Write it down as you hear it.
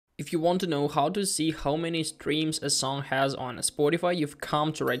If you want to know how to see how many streams a song has on Spotify, you've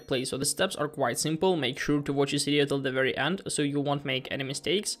come to the right place. So the steps are quite simple. Make sure to watch this video till the very end so you won't make any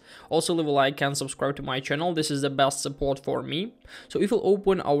mistakes. Also leave a like and subscribe to my channel. This is the best support for me. So if we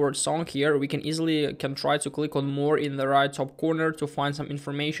open our song here, we can easily try to click on more in the right top corner to find some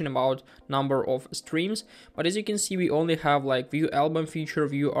information about number of streams. But as you can see, we only have like view album feature,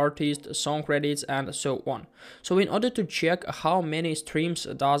 view artist, song credits, and so on. So in order to check how many streams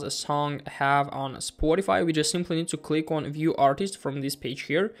does a song have on Spotify, we just simply need to click on view artist from this page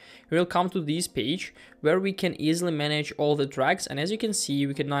here. We'll come to this page where we can easily manage all the tracks, and as you can see,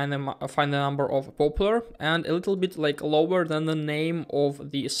 we can find the number of popular, and a little bit like lower than the name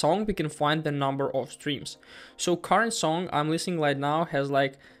of the song, we can find the number of streams. So current song I'm listening right now has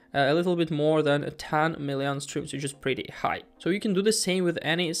like a little bit more than 10 million streams, which is pretty high. So you can do the same with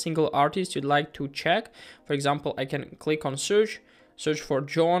any single artist you'd like to check. For example, I can click on search for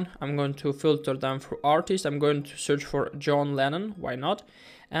John. I'm going to filter them through artist. I'm going to search for John Lennon, why not?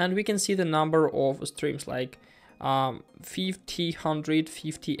 And we can see the number of streams like 50, 100,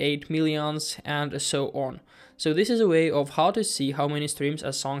 58 millions, and so on. So this is a way of how to see how many streams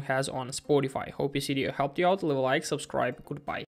a song has on Spotify. Hope this video helped you out. Leave a like, subscribe, goodbye.